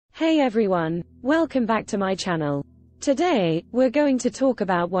Hey everyone, welcome back to my channel. Today, we're going to talk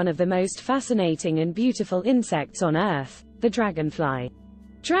about one of the most fascinating and beautiful insects on Earth, the dragonfly.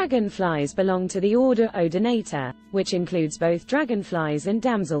 Dragonflies belong to the order Odonata, which includes both dragonflies and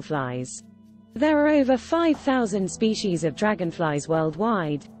damselflies. There are over 5,000 species of dragonflies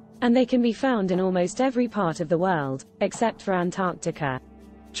worldwide, and they can be found in almost every part of the world, except for Antarctica.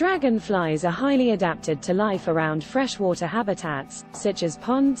 Dragonflies are highly adapted to life around freshwater habitats, such as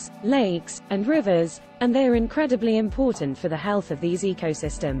ponds, lakes, and rivers, and they are incredibly important for the health of these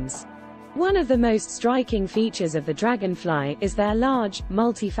ecosystems. One of the most striking features of the dragonfly is their large,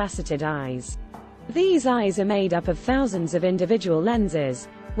 multifaceted eyes. These eyes are made up of thousands of individual lenses,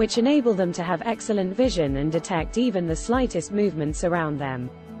 which enable them to have excellent vision and detect even the slightest movements around them.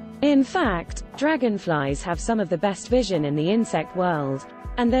 In fact, dragonflies have some of the best vision in the insect world,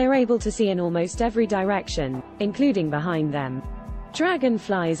 and they are able to see in almost every direction, including behind them.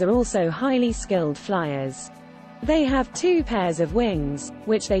 Dragonflies are also highly skilled flyers. They have two pairs of wings,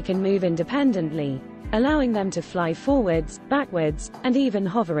 which they can move independently, allowing them to fly forwards, backwards, and even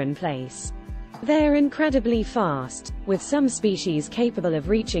hover in place. They are incredibly fast, with some species capable of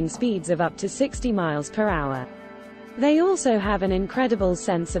reaching speeds of up to 60 miles per hour. They also have an incredible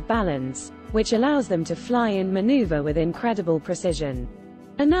sense of balance, which allows them to fly and maneuver with incredible precision.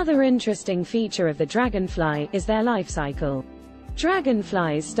 Another interesting feature of the dragonfly is their life cycle.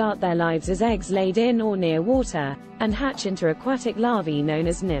 Dragonflies start their lives as eggs laid in or near water, and hatch into aquatic larvae known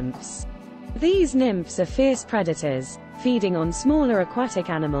as nymphs. These nymphs are fierce predators, feeding on smaller aquatic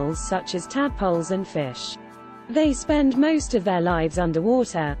animals such as tadpoles and fish. They spend most of their lives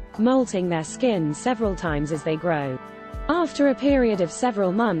underwater, molting their skin several times as they grow. After a period of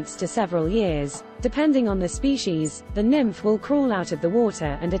several months to several years, depending on the species, the nymph will crawl out of the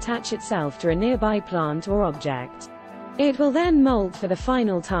water and attach itself to a nearby plant or object. It will then molt for the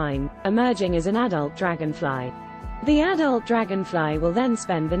final time, emerging as an adult dragonfly. The adult dragonfly will then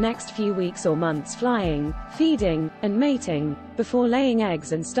spend the next few weeks or months flying, feeding, and mating, before laying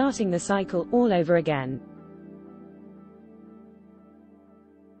eggs and starting the cycle all over again.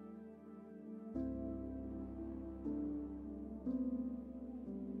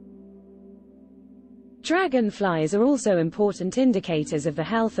 Dragonflies are also important indicators of the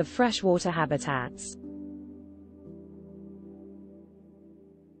health of freshwater habitats.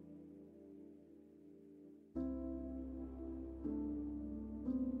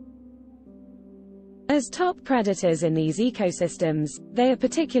 As top predators in these ecosystems, they are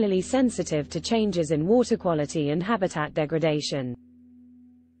particularly sensitive to changes in water quality and habitat degradation.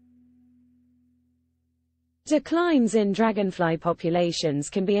 Declines in dragonfly populations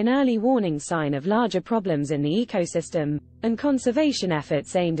can be an early warning sign of larger problems in the ecosystem, and conservation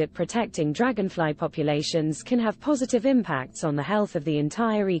efforts aimed at protecting dragonfly populations can have positive impacts on the health of the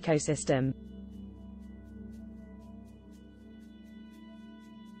entire ecosystem.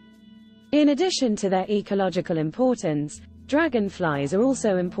 In addition to their ecological importance, dragonflies are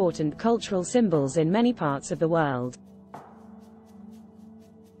also important cultural symbols in many parts of the world.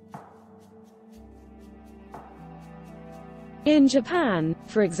 In Japan,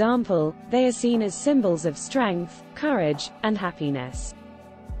 for example, they are seen as symbols of strength, courage, and happiness.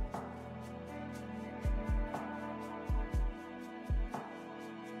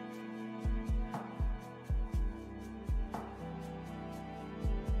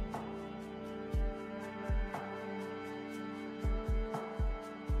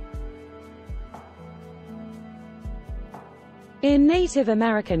 In Native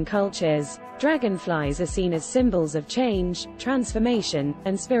American cultures, dragonflies are seen as symbols of change, transformation,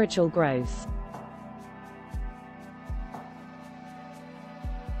 and spiritual growth.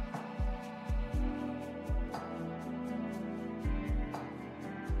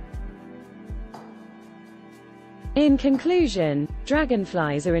 In conclusion,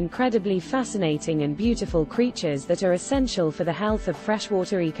 dragonflies are incredibly fascinating and beautiful creatures that are essential for the health of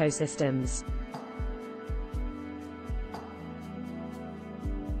freshwater ecosystems.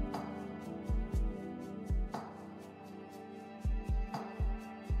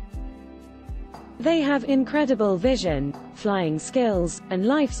 They have incredible vision, flying skills, and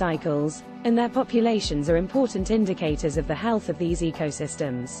life cycles, and their populations are important indicators of the health of these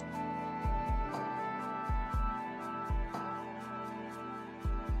ecosystems.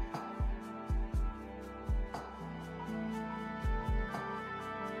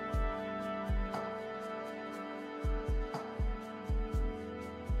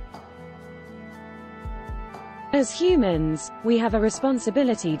 As humans, we have a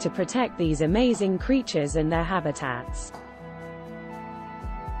responsibility to protect these amazing creatures and their habitats.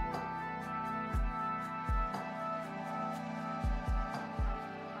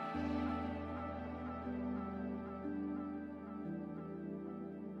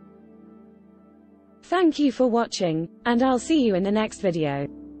 Thank you for watching, and I'll see you in the next video.